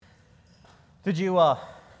Did you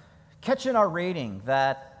catch in our reading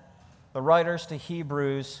that the writers to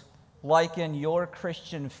Hebrews liken your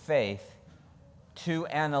Christian faith to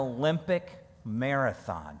an Olympic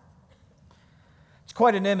marathon? It's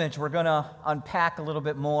quite an image we're going to unpack a little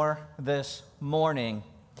bit more this morning.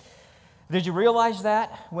 Did you realize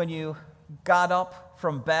that when you got up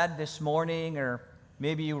from bed this morning, or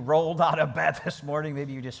maybe you rolled out of bed this morning,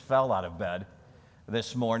 maybe you just fell out of bed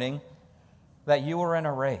this morning, that you were in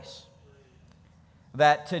a race?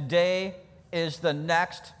 That today is the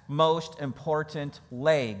next most important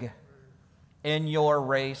leg in your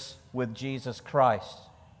race with Jesus Christ.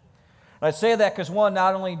 And I say that because, one,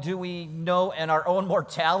 not only do we know in our own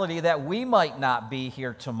mortality that we might not be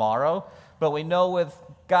here tomorrow, but we know with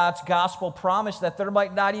God's gospel promise that there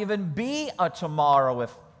might not even be a tomorrow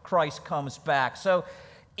if Christ comes back. So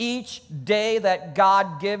each day that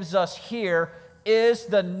God gives us here is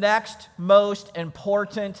the next most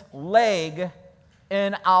important leg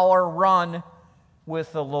in our run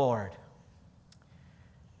with the Lord.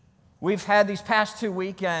 We've had these past 2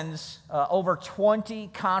 weekends, over 20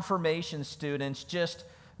 confirmation students just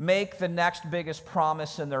make the next biggest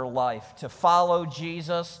promise in their life, to follow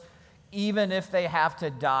Jesus, even if they have to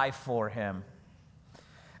die for him.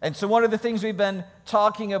 And so one of the things we've been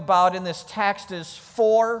talking about in this text is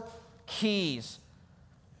 4 keys,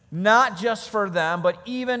 not just for them, but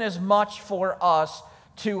even as much for us,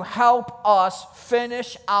 to help us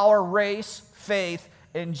finish our race faith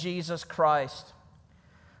in Jesus Christ.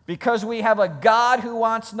 Because we have a God who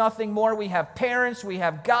wants nothing more. We have parents, we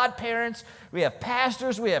have godparents, we have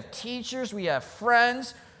pastors, we have teachers, we have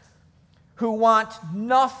friends who want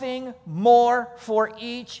nothing more for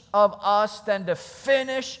each of us than to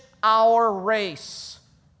finish our race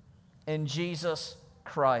in Jesus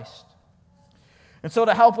Christ. And so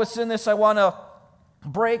to help us in this, I want to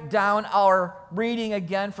break down our reading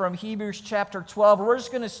again from Hebrews chapter 12. We're just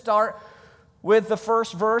going to start with the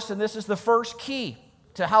first verse, and this is the first key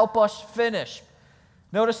to help us finish.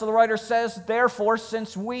 Notice the writer says, "Therefore,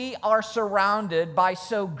 since we are surrounded by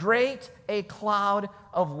so great a cloud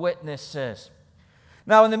of witnesses."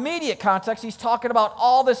 Now, in the immediate context, he's talking about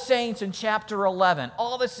all the saints in chapter 11,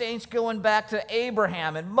 all the saints going back to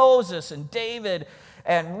Abraham and Moses and David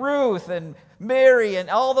and Ruth and Mary and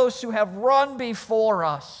all those who have run before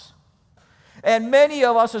us. And many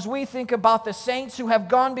of us, as we think about the saints who have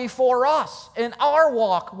gone before us in our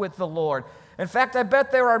walk with the Lord. In fact, I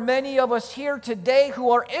bet there are many of us here today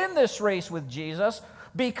who are in this race with Jesus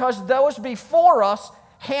because those before us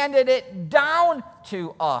handed it down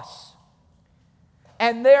to us.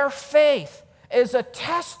 And their faith is a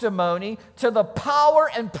testimony to the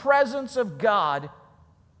power and presence of God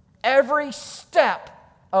every step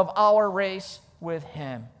of our race with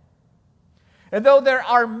him. And though there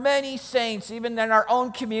are many saints, even in our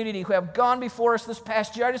own community, who have gone before us this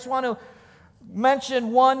past year, I just want to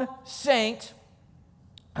mention one saint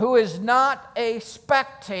who is not a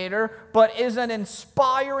spectator, but is an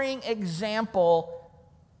inspiring example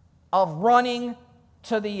of running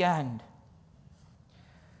to the end.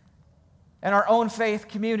 In our own faith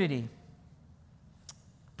community,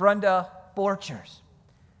 Brenda Borchers.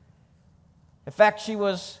 In fact, she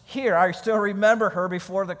was here. I still remember her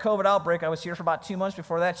before the COVID outbreak. I was here for about 2 months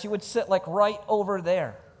before that. She would sit like right over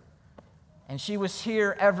there. And she was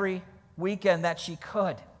here every weekend that she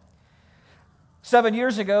could. 7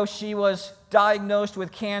 years ago, she was diagnosed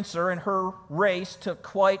with cancer, and her race took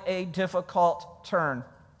quite a difficult turn.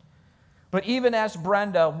 But even as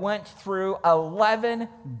Brenda went through 11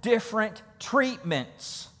 different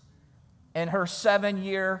treatments in her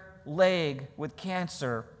 7-year leg with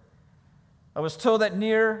cancer, I was told that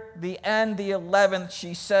near the end, the 11th,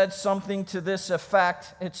 she said something to this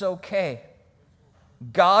effect: "It's okay.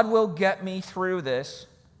 God will get me through this,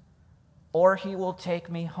 or he will take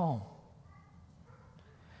me home."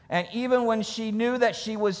 And even when she knew that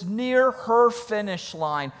she was near her finish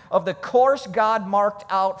line of the course God marked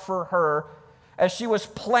out for her, as she was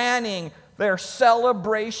planning their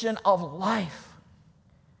celebration of life,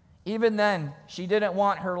 even then, she didn't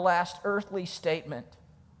want her last earthly statement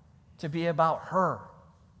to be about her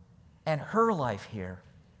and her life here.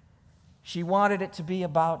 She wanted it to be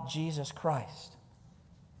about Jesus Christ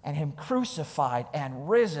and him crucified and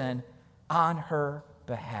risen on her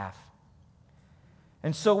behalf.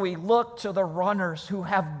 And so we look to the runners who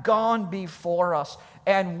have gone before us,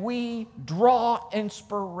 and we draw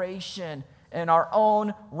inspiration in our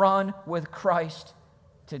own run with Christ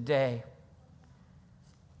today.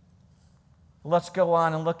 Let's go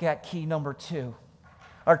on and look at key number 2.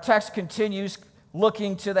 Our text continues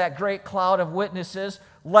looking to that great cloud of witnesses.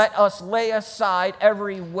 Let us lay aside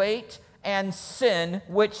every weight and sin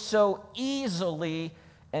which so easily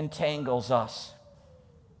entangles us.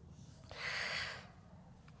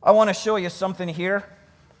 I want to show you something here.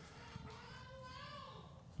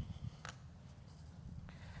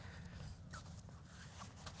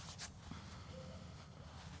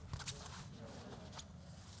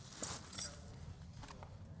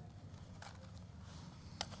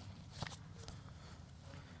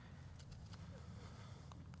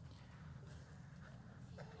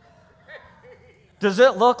 Does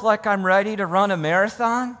it look like I'm ready to run a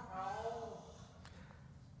marathon? No.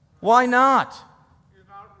 Why not? You're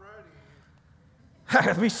not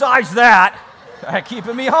ready. Besides that,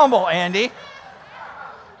 keeping me humble, Andy.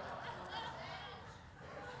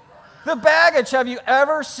 The baggage. Have you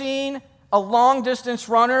ever seen a long-distance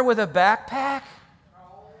runner with a backpack?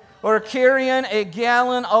 No. Or carrying a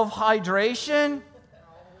gallon of hydration? No.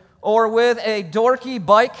 Or with a dorky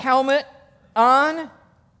bike helmet on?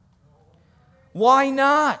 Why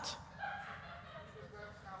not?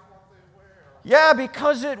 Yeah,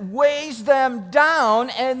 because it weighs them down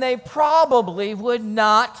and they probably would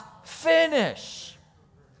not finish.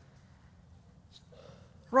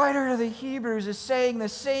 Writer of the Hebrews is saying the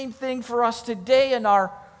same thing for us today in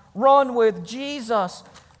our run with Jesus.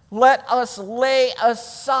 Let us lay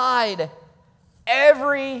aside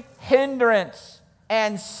every hindrance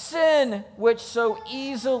and sin which so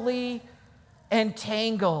easily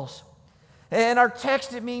entangles. In our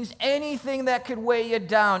text, it means anything that could weigh you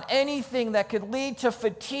down, anything that could lead to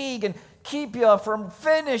fatigue and keep you from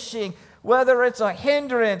finishing, whether it's a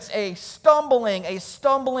hindrance, a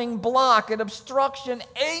stumbling block, an obstruction,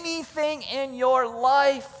 anything in your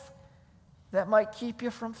life that might keep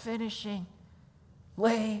you from finishing.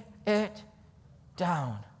 Lay it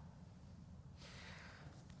down.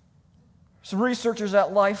 Some researchers at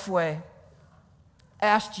Lifeway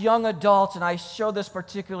asked young adults, and I show this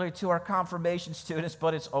particularly to our confirmation students,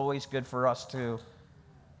 but it's always good for us too.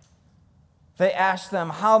 They asked them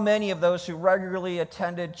how many of those who regularly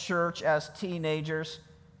attended church as teenagers,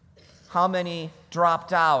 how many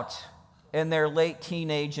dropped out in their late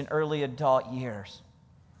teenage and early adult years.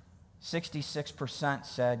 66%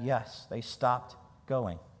 said yes, they stopped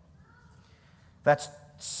going. That's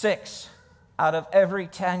 6 out of every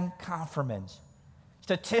 10 confirmands.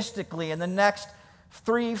 Statistically, in the next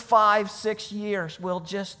 3, 5, 6 years will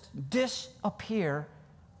just disappear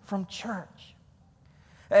from church.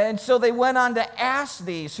 And so they went on to ask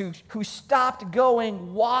these who stopped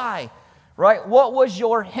going, why? Right? What was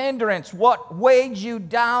your hindrance? What weighed you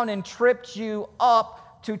down and tripped you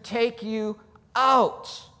up to take you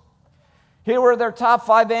out? Here were their top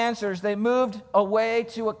 5 answers. They moved away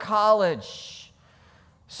to a college.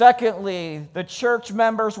 Secondly, the church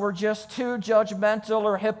members were just too judgmental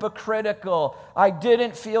or hypocritical. I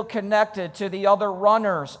didn't feel connected to the other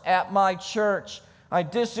runners at my church. I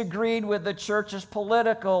disagreed with the church's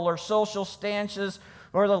political or social stances,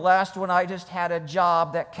 or the last one, I just had a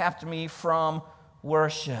job that kept me from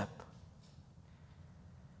worship.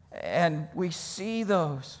 And we see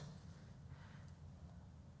those.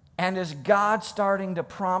 And is God starting to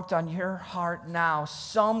prompt on your heart now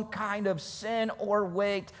some kind of sin or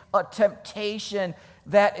weight, a temptation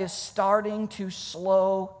that is starting to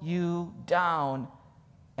slow you down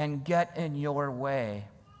and get in your way?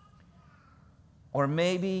 Or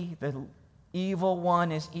maybe the evil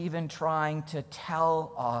one is even trying to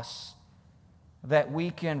tell us that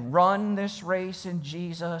we can run this race in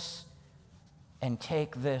Jesus and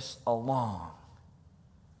take this along.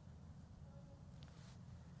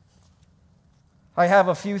 I have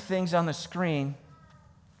a few things on the screen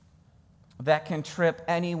that can trip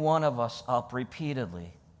any one of us up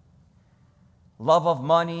repeatedly. Love of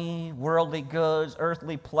money, worldly goods,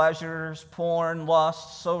 earthly pleasures, porn,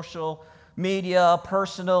 lust, social media,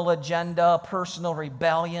 personal agenda, personal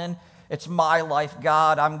rebellion. It's my life,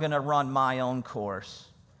 God. I'm going to run my own course.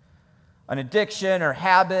 An addiction or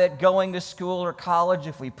habit, going to school or college,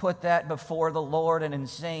 if we put that before the Lord, an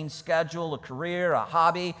insane schedule, a career, a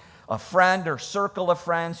hobby, a friend or circle of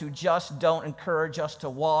friends who just don't encourage us to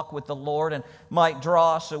walk with the Lord and might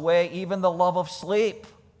draw us away, even the love of sleep.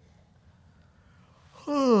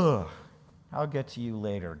 I'll get to you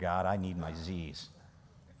later, God. I need my Z's.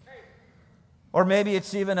 Or maybe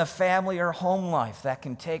it's even a family or home life that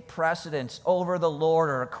can take precedence over the Lord,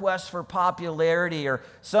 or a quest for popularity, or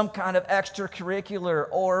some kind of extracurricular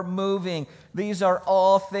or moving. These are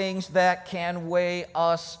all things that can weigh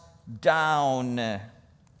us down.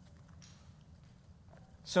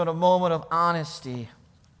 So in a moment of honesty,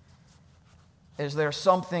 is there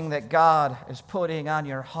something that God is putting on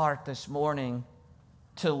your heart this morning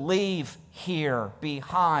to leave here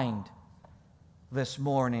behind this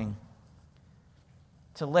morning?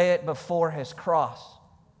 to lay it before his cross,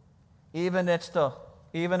 even if it's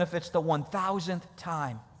the 1,000th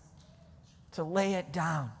time, to lay it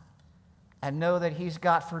down and know that he's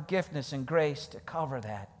got forgiveness and grace to cover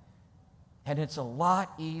that. And it's a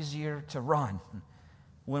lot easier to run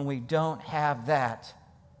when we don't have that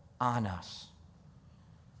on us.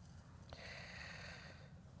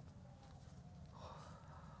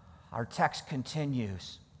 Our text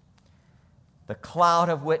continues. The cloud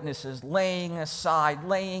of witnesses laying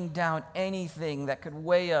down anything that could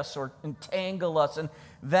weigh us or entangle us. And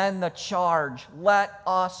then the charge, let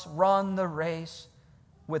us run the race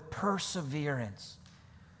with perseverance.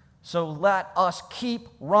 So let us keep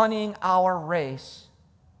running our race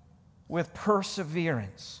with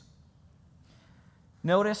perseverance.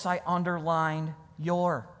 Notice I underlined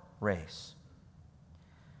your race.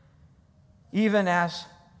 Even as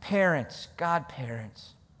parents,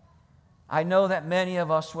 godparents, I know that many of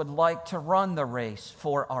us would like to run the race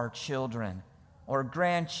for our children or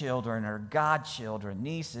grandchildren or godchildren,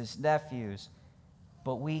 nieces, nephews,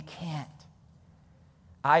 but we can't.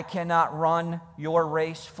 I cannot run your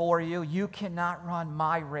race for you. You cannot run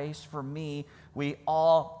my race for me. We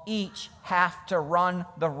all each have to run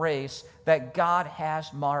the race that God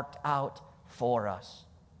has marked out for us.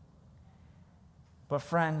 But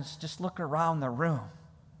friends, just look around the room.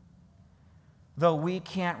 Though we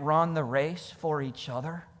can't run the race for each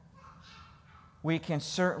other, we can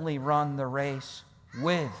certainly run the race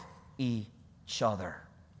with each other.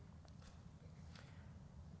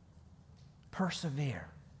 Persevere.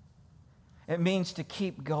 It means to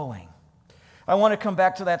keep going. I want to come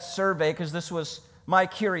back to that survey because this was my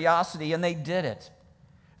curiosity, and they did it.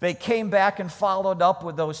 They came back and followed up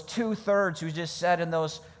with those 2/3 who just said in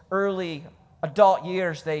those early adult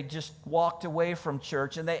years they just walked away from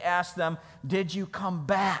church, and they asked them, did you come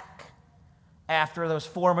back after those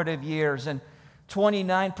formative years? And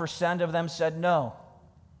 29% of them said no,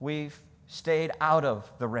 we've stayed out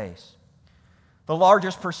of the race. The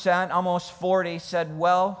largest percent, almost 40, said,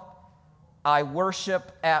 well, I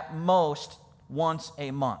worship at most once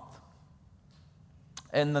a month.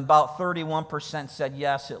 And about 31% said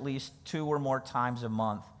yes, at least 2 or more times a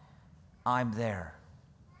month, I'm there.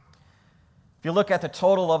 If you look at the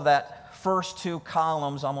total of that first 2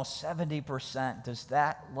 columns, almost 70%, does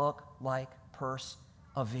that look like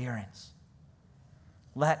perseverance?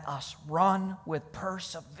 Let us run with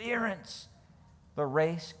perseverance the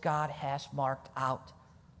race God has marked out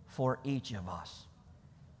for each of us.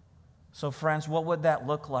 So friends, what would that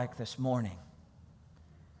look like this morning?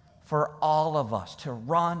 For all of us to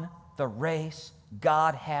run the race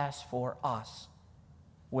God has for us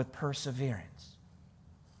with perseverance.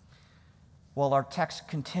 Well, our text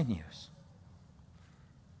continues.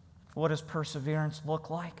 What does perseverance look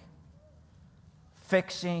like?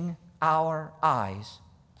 Fixing our eyes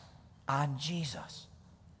on Jesus.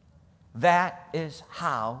 That is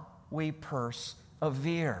how we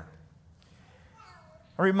persevere.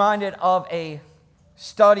 I'm reminded of a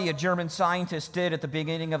study a German scientist did at the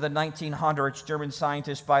beginning of the 1900s, German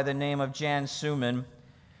scientist by the name of Jan Schumann,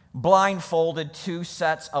 blindfolded 2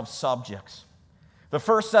 sets of subjects. The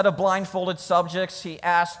first set of blindfolded subjects, he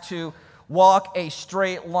asked to walk a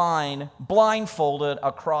straight line blindfolded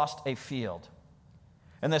across a field.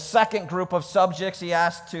 And the second group of subjects, he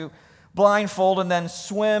asked to blindfold and then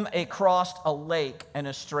swim across a lake in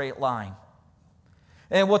a straight line.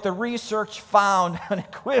 And what the research found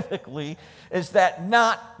unequivocally is that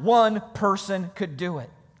not one person could do it.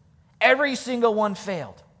 Every single one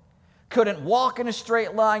failed. Couldn't walk in a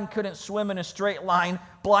straight line, couldn't swim in a straight line,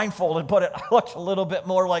 blindfolded, but it looked a little bit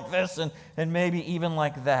more like this and maybe even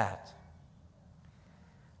like that.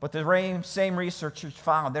 But the same researchers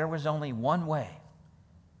found there was only one way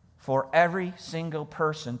for every single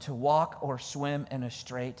person to walk or swim in a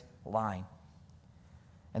straight line.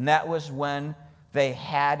 And that was when they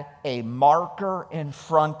had a marker in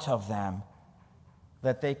front of them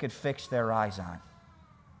that they could fix their eyes on.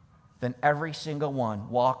 Then every single one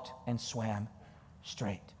walked and swam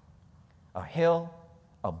straight. A hill,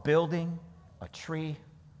 a building, a tree,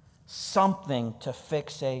 something to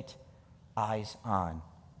fixate eyes on.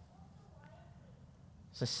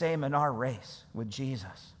 It's the same in our race with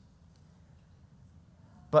Jesus.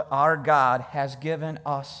 But our God has given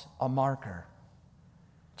us a marker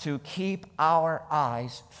to keep our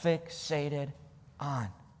eyes fixated on.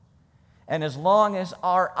 And as long as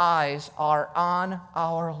our eyes are on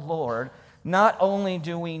our Lord, not only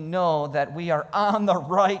do we know that we are on the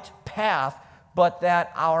right path, but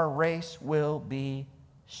that our race will be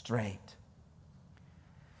straight.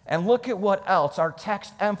 And look at what else our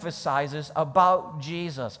text emphasizes about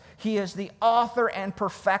Jesus. He is the author and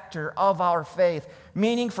perfecter of our faith,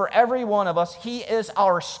 meaning for every one of us, he is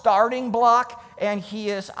our starting block and he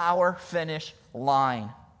is our finish line.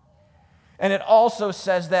 And it also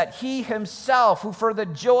says that he himself, who for the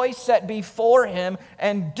joy set before him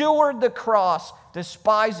endured the cross,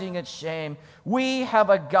 despising its shame. We have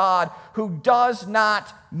a God who does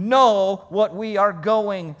not know what we are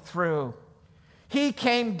going through. He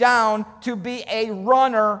came down to be a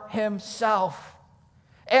runner himself,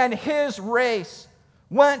 and his race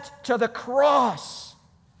went to the cross.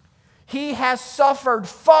 He has suffered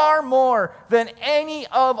far more than any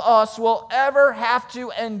of us will ever have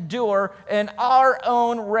to endure in our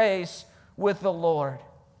own race with the Lord.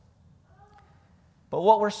 But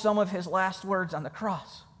what were some of his last words on the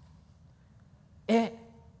cross? It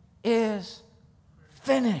is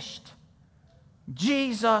finished.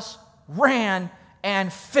 Jesus ran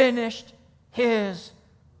and finished his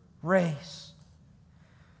race.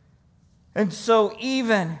 And so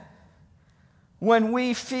even when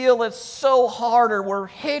we feel it's so hard or we're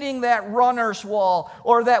hitting that runner's wall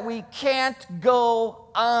or that we can't go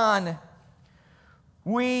on,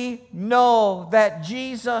 we know that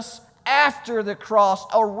Jesus, after the cross,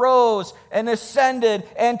 arose and ascended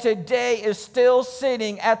and today is still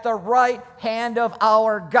sitting at the right hand of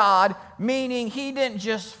our God, meaning he didn't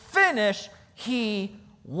just finish, he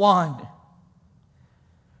won.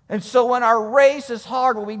 And so when our race is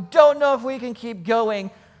hard, when we don't know if we can keep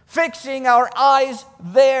going, fixing our eyes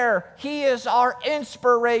there, he is our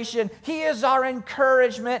inspiration, he is our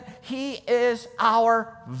encouragement, he is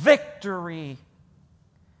our victory.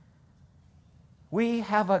 We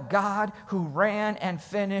have a God who ran and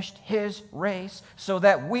finished his race so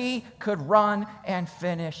that we could run and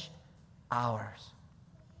finish ours.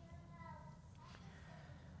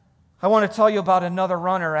 I want to tell you about another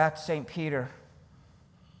runner at St. Peter.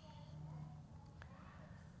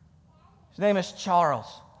 His name is Charles.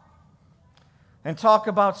 And talk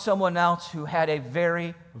about someone else who had a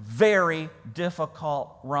very, very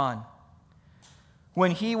difficult run. When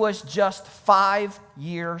he was just 5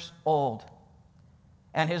 years old,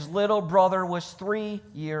 and his little brother was 3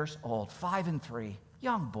 years old, 5 and 3,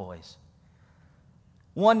 young boys.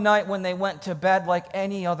 One night when they went to bed like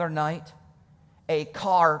any other night, a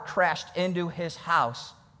car crashed into his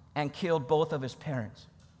house and killed both of his parents.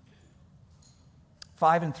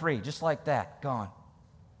 5 and 3, just like that, gone.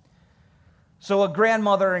 So a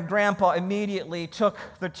grandmother and grandpa immediately took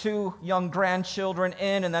the two young grandchildren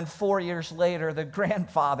in, and then 4 years later, the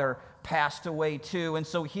grandfather passed away too. And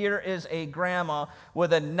so here is a grandma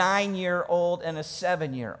with a 9-year-old and a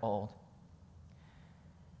 7-year-old.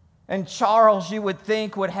 And Charles, you would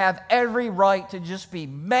think, would have every right to just be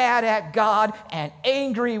mad at God and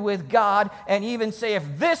angry with God and even say, if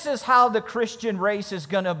this is how the Christian race is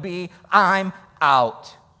going to be, I'm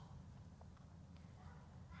out.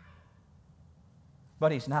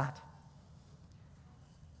 But he's not.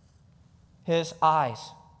 His eyes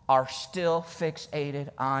are still fixated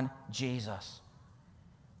on Jesus.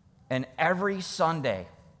 And every Sunday,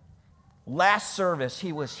 last service,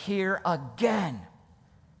 he was here again.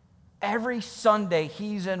 Every Sunday,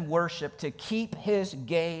 he's in worship to keep his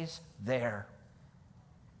gaze there.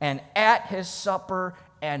 And at his supper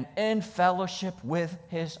and in fellowship with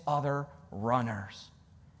his other runners.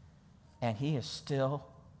 And he is still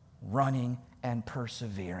running and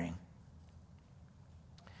persevering.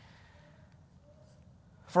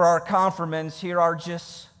 For our confirmants, here are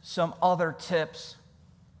just some other tips,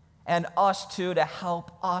 and us too, to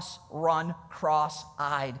help us run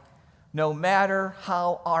cross-eyed, no matter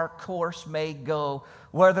how our course may go,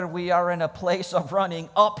 whether we are in a place of running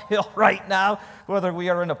uphill right now, whether we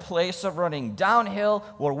are in a place of running downhill,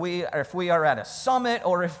 or if we are at a summit,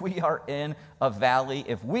 or if we are in a valley,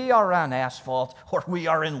 if we are on asphalt, or we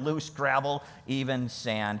are in loose gravel, even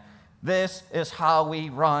sand. This is how we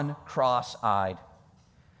run cross-eyed.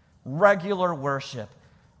 Regular worship.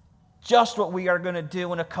 Just what we are going to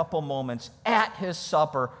do in a couple moments. At his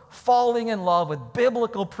supper, falling in love with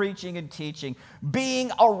biblical preaching and teaching,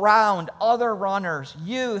 being around other runners,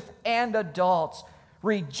 youth and adults,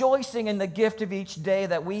 rejoicing in the gift of each day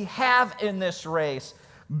that we have in this race,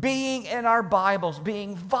 being in our Bibles,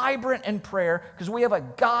 being vibrant in prayer, because we have a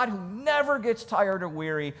God who never gets tired or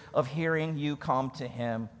weary of hearing you come to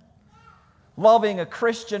him. Loving a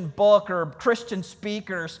Christian book or Christian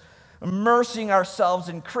speakers, immersing ourselves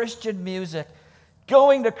in Christian music,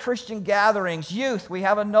 going to Christian gatherings. Youth, we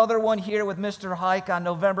have another one here with Mr. Hike on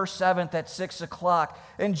November 7th at 6 o'clock.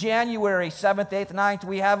 In January 7th, 8th, 9th,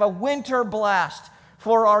 we have a winter blast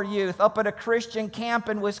for our youth up at a Christian camp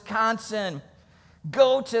in Wisconsin.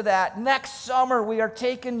 Go to that. Next summer, we are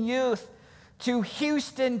taking youth to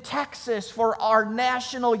Houston, Texas for our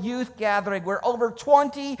national youth gathering, where over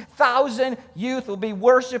 20,000 youth will be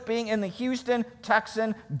worshiping in the Houston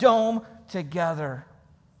Texan Dome together.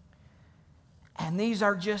 And these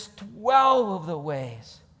are just 12 of the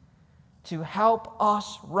ways to help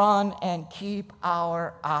us run and keep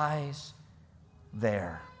our eyes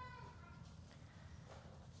there.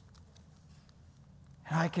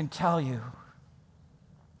 And I can tell you,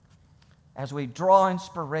 as we draw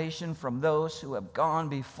inspiration from those who have gone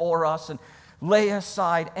before us and lay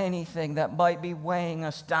aside anything that might be weighing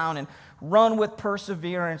us down and run with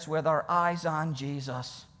perseverance with our eyes on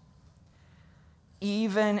Jesus,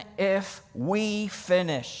 even if we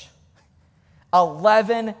finish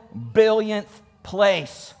 11 billionth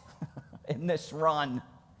place in this run,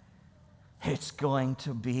 it's going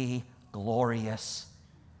to be glorious,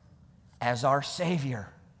 as our Savior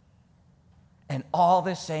and all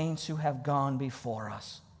the saints who have gone before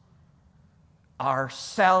us are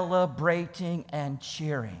celebrating and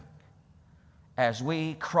cheering as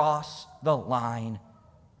we cross the line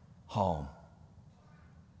home.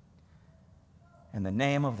 In the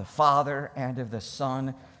name of the Father, and of the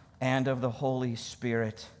Son, and of the Holy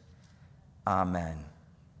Spirit, amen.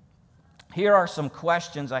 Here are some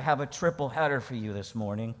questions. I have a triple header for you this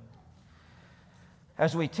morning.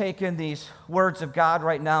 As we take in these words of God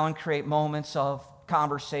right now and create moments of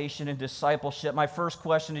conversation and discipleship, my first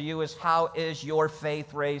question to you is, how is your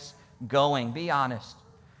faith race going? Be honest.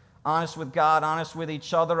 Honest with God, honest with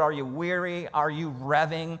each other. Are you weary? Are you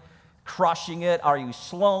revving, crushing it? Are you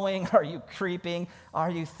slowing? Are you creeping? Are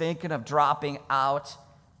you thinking of dropping out?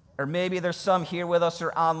 Or maybe there's some here with us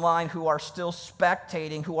or online who are still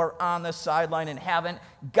spectating, who are on the sideline and haven't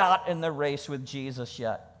got in the race with Jesus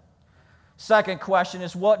yet. Second question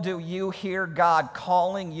is, what do you hear God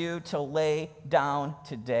calling you to lay down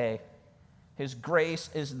today? His grace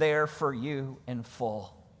is there for you in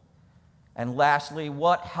full. And lastly,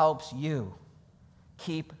 what helps you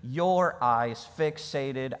keep your eyes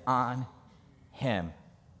fixated on Him?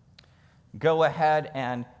 Go ahead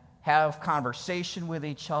and have conversation with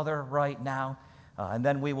each other right now, and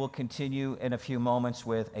then we will continue in a few moments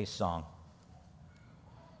with a song.